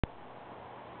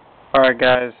Alright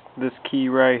guys, this key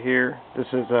right here, this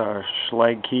is a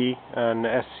Schlag key, an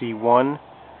SC1,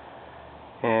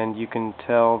 and you can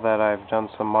tell that I've done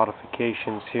some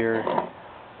modifications here.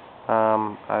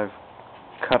 I've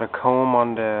cut a comb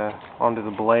onto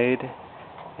the blade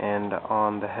and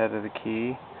on the head of the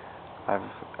key. I've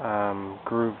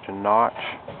grooved a notch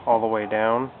all the way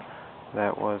down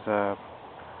that was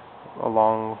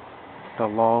along the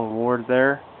long ward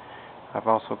there. I've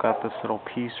also got this little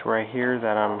piece right here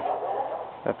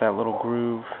that little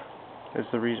groove is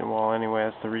the reason. Well, anyway,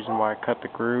 that's the reason why I cut the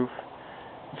groove.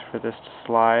 It's for this to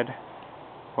slide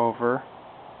over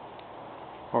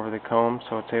the comb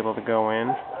so it's able to go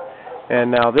in.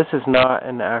 And now this is not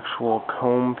an actual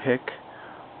comb pick.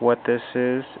 What this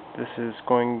is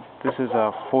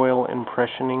a foil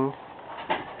impressioning,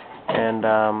 and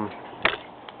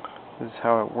this is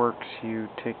how it works. You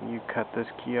cut this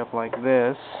key up like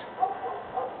this.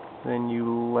 Then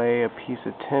you lay a piece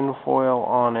of tin foil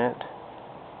on it,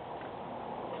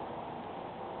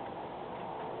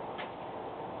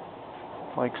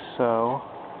 like so.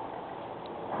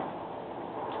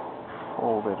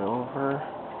 Fold it over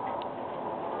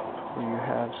so you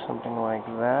have something like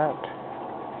that.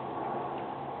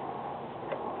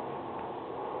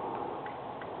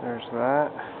 There's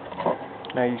that.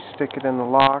 Now you stick it in the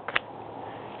lock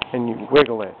and you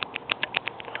wiggle it.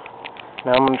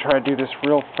 Now I'm going to try to do this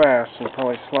real fast and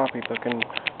probably sloppy looking,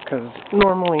 because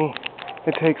normally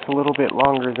it takes a little bit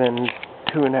longer than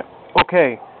 2.5.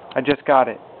 Okay, I just got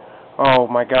it. Oh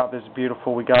my God, this is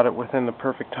beautiful. We got it within the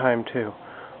perfect time too.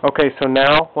 Okay, so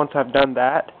now, once I've done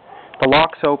that, the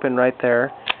lock's open right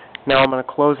there. Now I'm going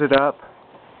to close it up,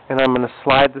 and I'm going to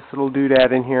slide this little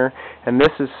doodad in here, and this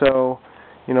is so,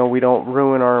 we don't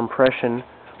ruin our impression.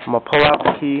 I'm going to pull out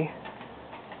the key.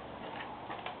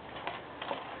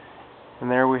 And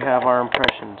there we have our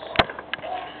impressions.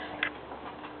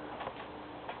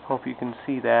 Hope you can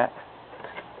see that.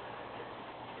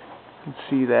 You can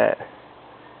see that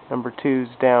number 2's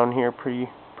down here pretty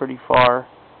far.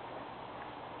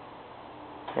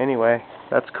 Anyway,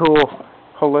 that's cool.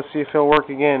 Oh, let's see if it'll work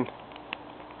again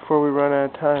before we run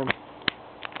out of time.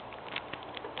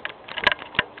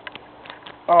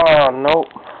 Oh, nope.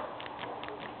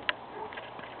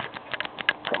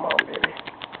 Come on, baby.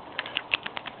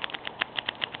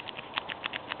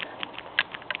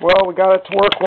 Well, we got it to work.